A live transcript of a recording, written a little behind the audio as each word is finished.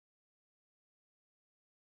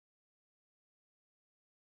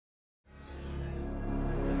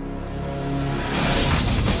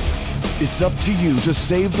It's up to you to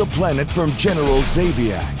save the planet from General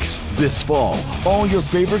Zaviax. This fall, all your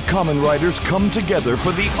favorite Kamen Riders come together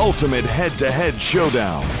for the ultimate head-to-head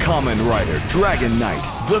showdown. Kamen Rider Dragon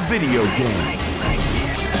Knight, the video game.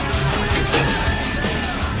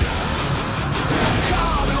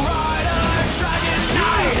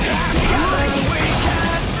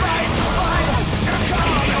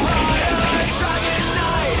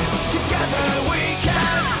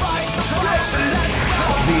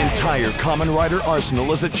 The entire Kamen Rider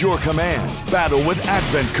arsenal is at your command. Battle with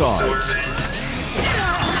Advent cards.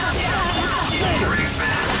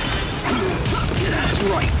 That's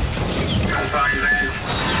right.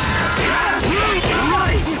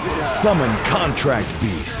 Summon contract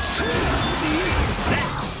beasts.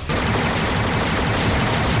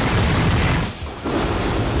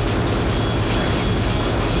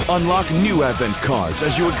 Unlock new Advent cards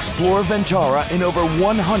as you explore Ventara in over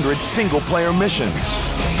 100 single-player missions.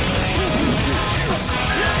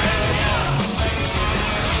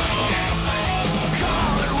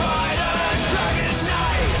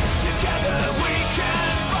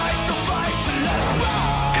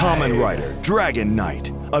 Kamen Rider Dragon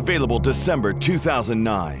Knight, available December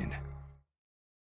 2009.